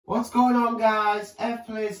What's going on, guys? Ev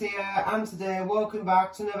Plays here, and today welcome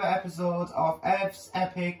back to another episode of Ev's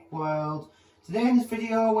Epic World. Today in this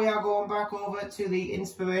video we are going back over to the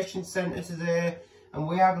Inspiration Centre today, and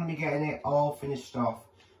we are going to be getting it all finished off.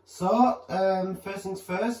 So, first things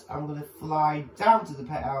first, I'm going to fly down to the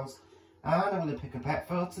pet house and I'm going to pick a pet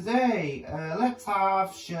for today. Let's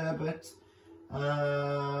have Sherbet.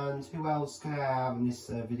 And who else can I have in this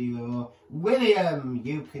video? William,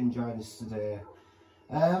 you can join us today.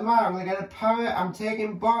 Right, I'm going to get a parrot. I'm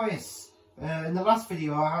taking Boris. In the last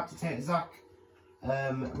video I had to take Zach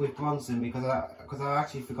with Bronson because I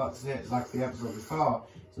actually forgot to take Zach the episode before.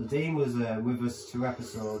 So Dean was with us 2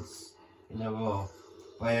 episodes in a row.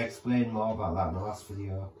 But I explained more about that in the last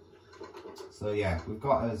video. So yeah, we've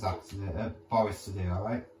got Zach today, Boris today,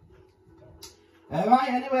 alright? Right,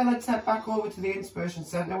 anyway, let's head back over to the Inspiration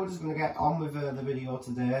Centre. We're just going to get on with the video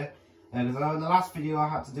today. Because I know in the last video I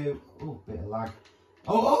had to do... Oh, bit of lag.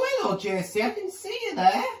 Oh, hello, JC. I didn't see you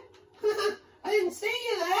there. I didn't see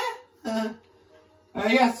you there.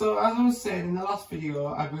 Yeah, so as I was saying, in the last video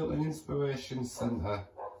I built an Inspiration Centre.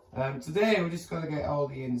 Today we're just going to get all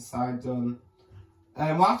the inside done.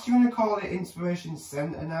 We're actually going to call it Inspiration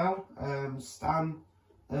Centre now. Stan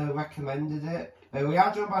recommended it. We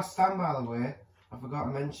are joined by Stan, by the way. I forgot to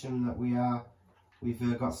mention that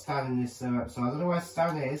we've got Stan in this episode. I don't know where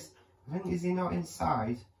Stan is. I think, is he not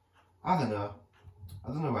inside? I don't know. I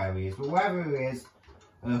don't know where he is, but wherever he is,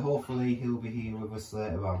 hopefully he'll be here with us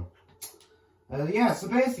later on. Yeah, so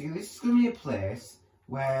basically this is going to be a place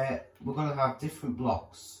where we're going to have different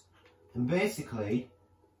blocks. And basically,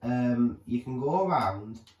 you can go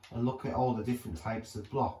around and look at all the different types of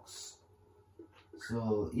blocks.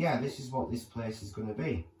 So yeah, this is what this place is going to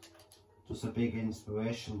be. Just a big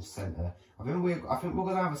Inspiration Centre. I think we're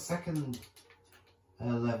going to have a second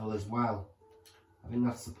level as well. I think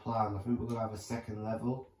that's the plan. I think we're going to have a second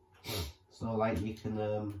level. So like you can,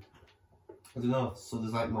 I don't know, so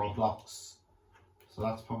there's like more blocks. So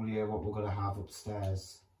that's probably what we're going to have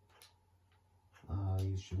upstairs.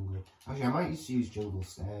 Use jungle. Actually, I might used to use jungle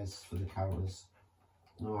stairs for the counters.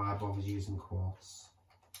 No, I bothered using quartz.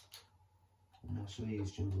 I should have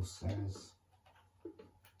used jungle stairs.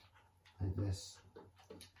 Like this.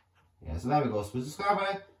 Yeah, so there we go. So we're just going to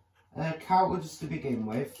have a counter just to begin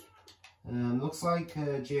with. Looks like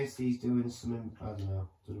JC's doing something, I don't know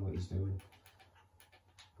what he's doing.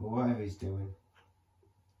 But whatever he's doing.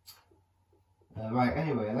 Right,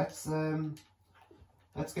 anyway, let's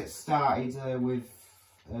get started with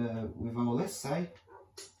all this, eh?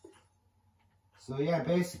 So yeah,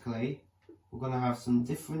 basically, we're going to have some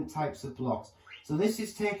different types of blocks. So this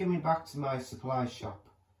is taking me back to my supply shop.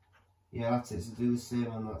 Yeah, that's it, so do the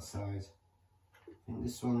same on that side. I think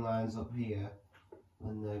this one lines up here,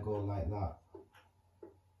 and they go like that.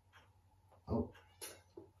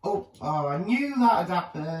 Oh, I knew that'd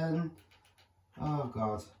happen. Oh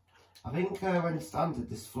God. I think when Stan did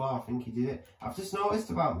this floor, I think he did it. I've just noticed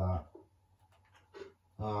about that.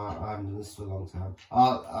 Oh, I haven't done this for a long time.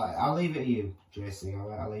 I'll leave it to you, JC,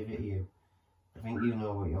 alright? I'll leave it to you. I think you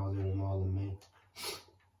know what you're doing more than me.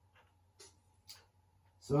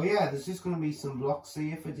 So yeah, there's just going to be some blocks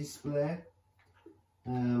here for display.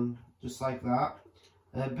 Just like that.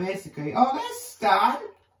 Basically, oh, there's Stan!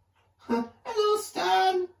 Hello,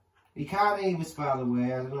 Stan! He can't hear us, by the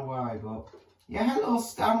way, I don't know why, but... Yeah, hello,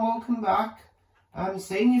 Stan, welcome back. I haven't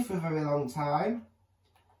seen you for a very long time.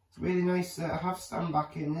 It's really nice to have Stan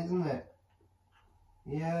back in, isn't it?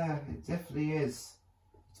 Yeah, it definitely is.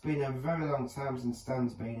 It's been a very long time since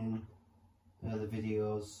Stan's been in the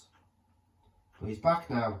videos. But he's back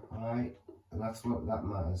now, alright? And that's what that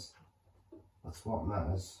matters. That's what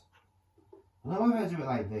matters. I don't know whether I do it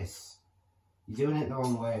like this. You're doing it the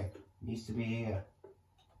wrong way. It needs to be here.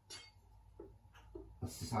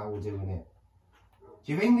 This is how we're doing it.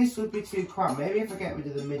 Do you think this would be too cramped? Maybe if I get rid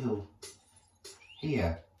of the middle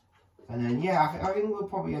here. And then, yeah, I think we'll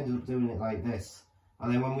probably end up doing it like this.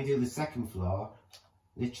 And then when we do the second floor,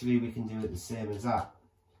 literally we can do it the same as that.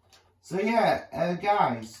 So yeah,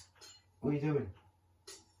 guys, what are you doing?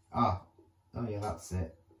 Oh yeah, that's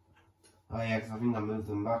it. Oh yeah, because I think I moved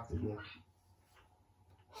them back, didn't I?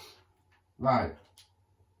 Right.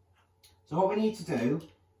 So what we need to do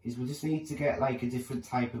is we just need to get like a different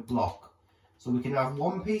type of block. So we can have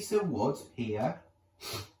one piece of wood here.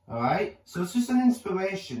 Alright, so it's just an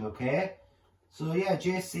inspiration, okay? So yeah,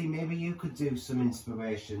 JC, maybe you could do some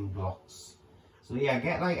inspiration blocks. So yeah,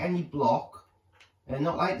 get like any block. And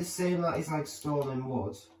not like the same that is like stone and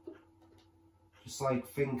wood. Just like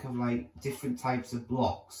think of like different types of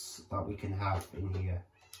blocks that we can have in here.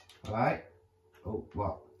 Alright? Oh,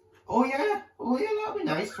 what? Oh yeah, that'd be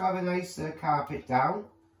nice to have a nice carpet down.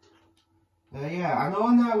 Yeah, I know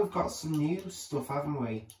now we've got some new stuff, haven't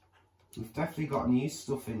we? We've definitely got new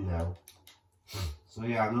stuff in now. So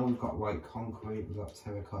yeah, I know we've got white concrete, we've got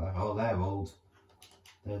terracotta. Oh, they're old.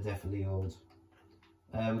 They're definitely old.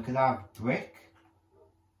 We could have brick.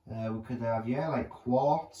 We could have, yeah, like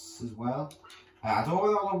quartz as well. I don't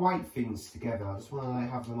want all the white things together. I just want to like,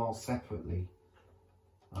 have them all separately.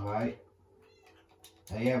 Alright.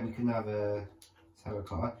 Yeah, we can have a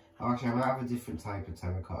terracotta. Actually, I might have a different type of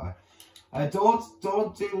terracotta.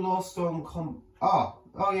 Don't do low stone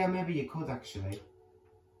oh yeah, maybe you could actually.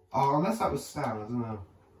 Oh, unless that was sand, I don't know.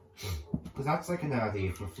 Because that's like an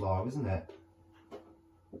idea for a floor, isn't it?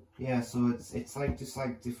 Yeah, so it's like just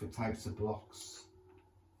like different types of blocks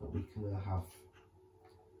that we can have.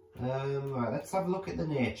 Right, let's have a look at the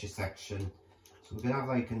nature section. So we're gonna have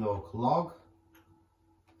like an oak log.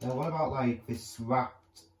 What about like this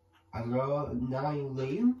wrapped, I don't know,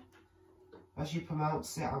 Nylium? As you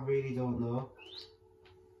pronounce it, I really don't know.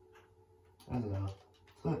 I don't know.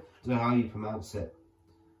 Don't know how you pronounce it.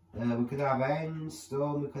 We could have end,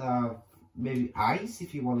 stone, we could have maybe ice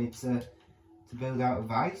if you wanted to build out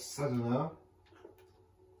of ice, I don't know.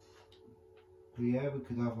 But yeah, we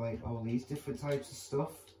could have like all these different types of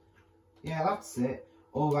stuff. Yeah, that's it.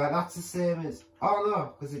 Alright, that's the same as, oh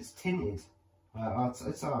no, because it's tinted. Right,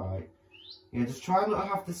 it's alright. Yeah, just try not to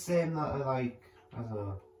have the same that are like, I don't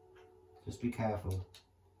know. Just be careful.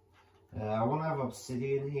 I want to have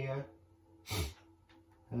obsidian here.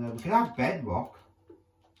 We could have bedrock.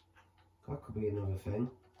 That could be another thing.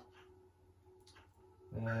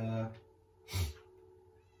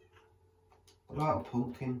 What about a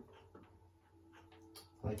pumpkin?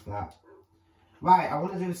 Like that. Right, I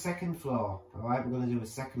want to do a second floor. Alright, we're going to do a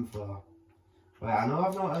second floor. Right, I know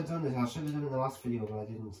I've not done this. I should have done it in the last video, but I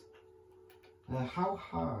didn't. How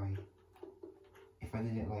high? If I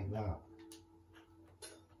did it like that.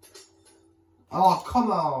 Oh,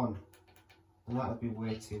 come on! And that would be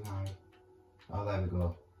way too high. Oh, there we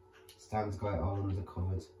go. Stan's got it all under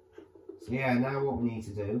covered. So yeah, now what we need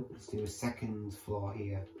to do is do a second floor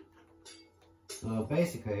here. So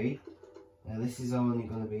basically, this is only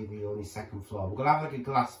going to be the only second floor. We're going to have like a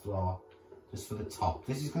glass floor, just for the top.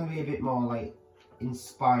 This is going to be a bit more like in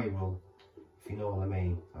spiral, if you know what I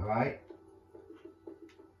mean. Alright?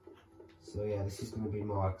 So yeah, this is going to be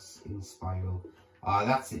more in spiral. Ah,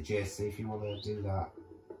 that's it, JC, if you want to do that.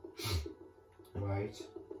 Right.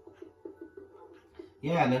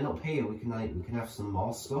 Yeah, and then up here we can have some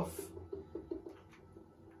more stuff.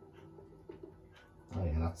 Oh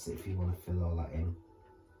yeah, that's it if you want to fill all that in.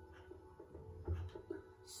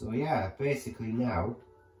 So yeah, basically now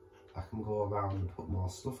I can go around and put more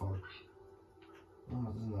stuff on. Oh,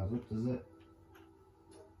 it doesn't add up, does it?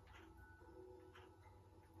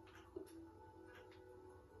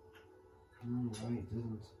 Right, it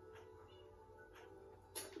doesn't.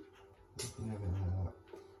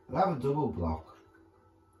 I'll have a double block.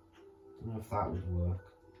 Don't know if that would work.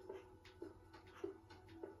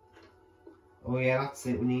 Oh yeah, that's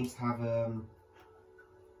it. We need to have a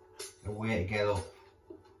way to get up.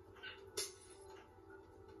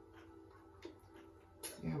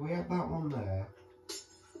 Yeah, we have that one there.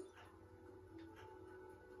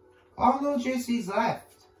 Oh no, JC's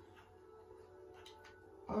left.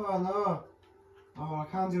 Oh no. Oh, I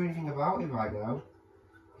can't do anything about it right now.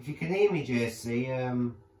 If you can hear me,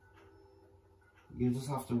 JC, you'll just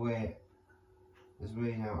have to wait. There's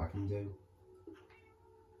really nothing I can do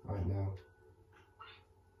right now.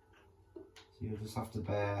 So you'll just have to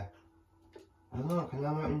bear. I don't know, can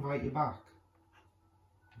I not invite you back?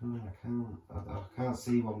 No, I can't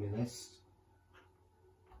see on my list.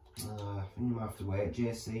 I think you might have to wait,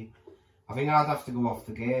 JC. I think I'd have to go off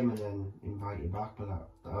the game and then invite you back, but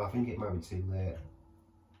I think it might be too late.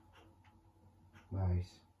 Right.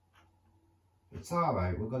 It's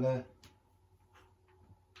alright, we're gonna...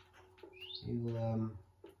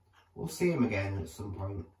 we'll see him again at some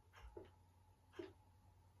point.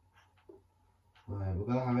 Right, we're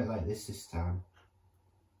gonna have it like this time.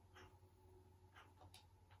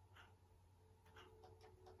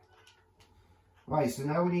 Right, so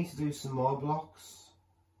now we need to do some more blocks.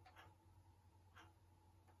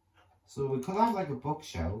 So we could have like a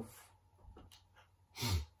bookshelf.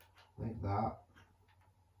 Like that.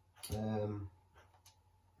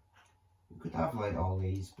 We could have like all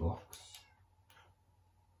these blocks.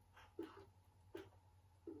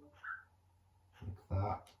 Like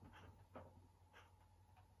that.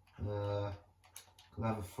 Could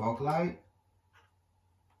have a fog light.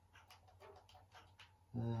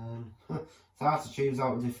 It's hard to choose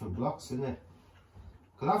out of different blocks, isn't it?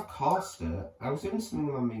 Could have coaster. I was doing something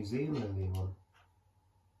in my museum earlier on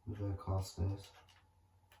with coasters.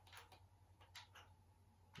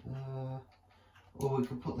 Or we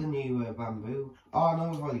could put the new bamboo. Oh no,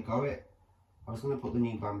 we've already got it. I was going to put the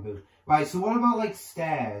new bamboo. Right, so what about like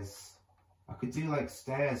stairs? I could do like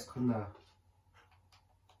stairs, couldn't I?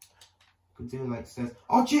 Could do like stairs.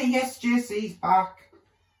 Oh, yes, JC's back.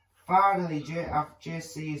 Finally,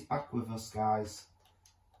 JC is back with us, guys.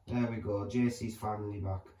 There we go. JC's finally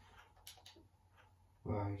back.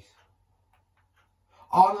 Right.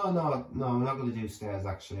 Oh, no, we're not going to do stairs,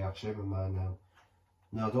 actually. I'll change my mind now.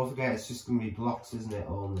 No, don't forget, it's just going to be blocks, isn't it,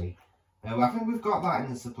 only? I think we've got that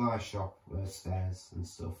in the supply shop, stairs and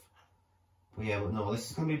stuff. But yeah, but no,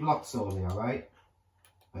 this is going to be blocks only, alright?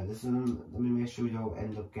 Right, let me make sure we don't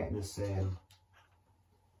end up getting the same,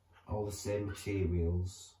 all the same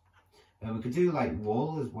materials. We could do like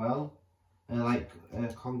wool as well, like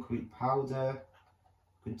concrete powder.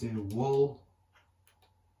 Could do wool.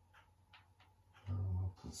 Oh,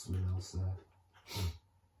 I'll put something else there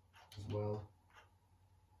as well.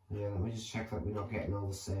 Yeah, let me just check that we're not getting all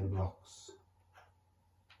the same blocks.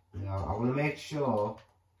 Yeah, I want to make sure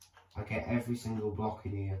I get every single block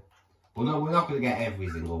in here. Well, no, we're not going to get every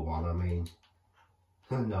single one, I mean.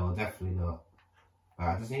 No, definitely not.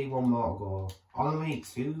 Right, I just need one more to go. Oh, I need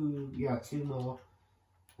two more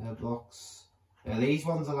blocks. These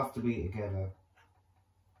ones will have to be together.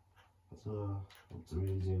 I don't know what to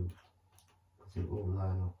really do, because it won't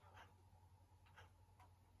line up.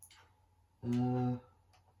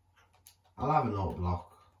 I'll have an auto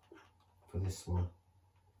block for this one.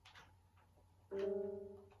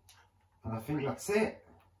 And I think that's it.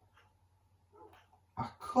 I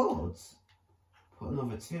could put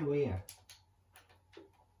another 2 here.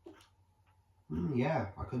 Yeah,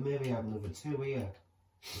 I could maybe have another 2 here.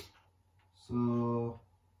 So,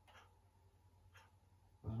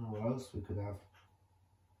 I don't know what else we could have.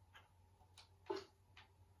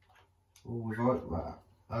 Oh, we've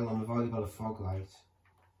already got a fog light.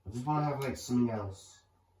 I just want to have like something else.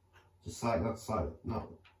 Just like that's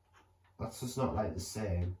just not like the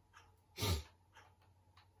same.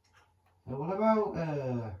 What about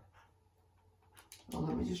oh,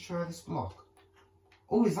 let me just try this block.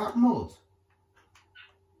 Oh, is that mud?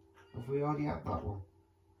 Have we already had that one?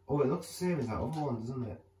 Oh, it looks the same as that other one, doesn't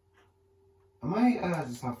it? I might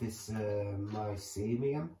just have this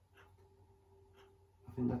mycelium.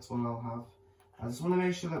 I think that's what I'll have. I just want to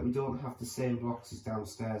make sure that we don't have the same blocks as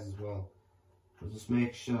downstairs as well. I'll just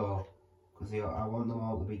make sure, because I want them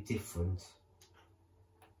all to be different.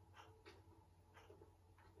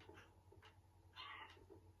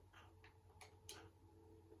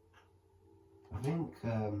 I think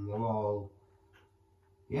they're all,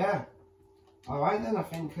 yeah. Alright then, I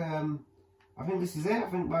think this is it. I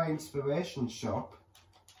think my inspiration shop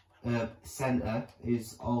centre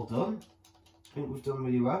is all done. I think we've done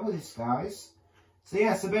really well with this, guys. So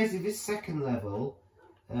yeah, so basically this second level,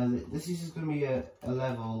 this is just going to be a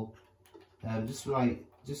level just like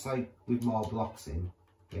with more blocks in,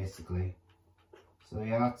 basically. So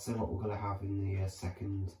yeah, that's what we're going to have in the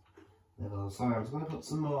second level. Sorry, I'm just going to put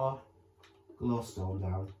some more glowstone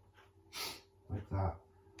down, like that.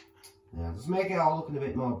 Yeah, just make it all looking a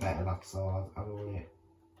bit more better, that's all. I don't want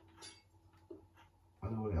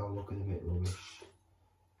it all looking a bit rubbish.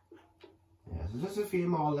 Yeah, so just a few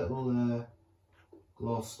more little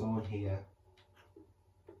glowstone here.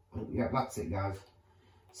 Oh, yeah, that's it, guys.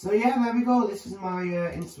 So yeah, there we go. This is my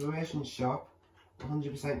inspiration shop,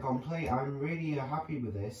 100% complete. I'm really happy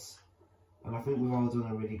with this, and I think we've all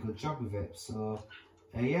done a really good job with it. So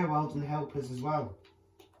yeah, well done helpers as well.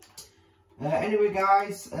 Anyway,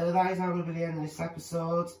 guys, that is now going to be the end of this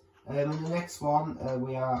episode. In the next one,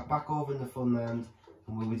 we are back over in the Funland,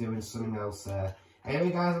 and we'll be doing something else there.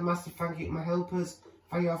 Anyway, guys, a massive thank you to my helpers.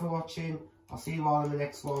 Thank you all for watching. I'll see you all in the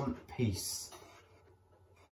next one. Peace.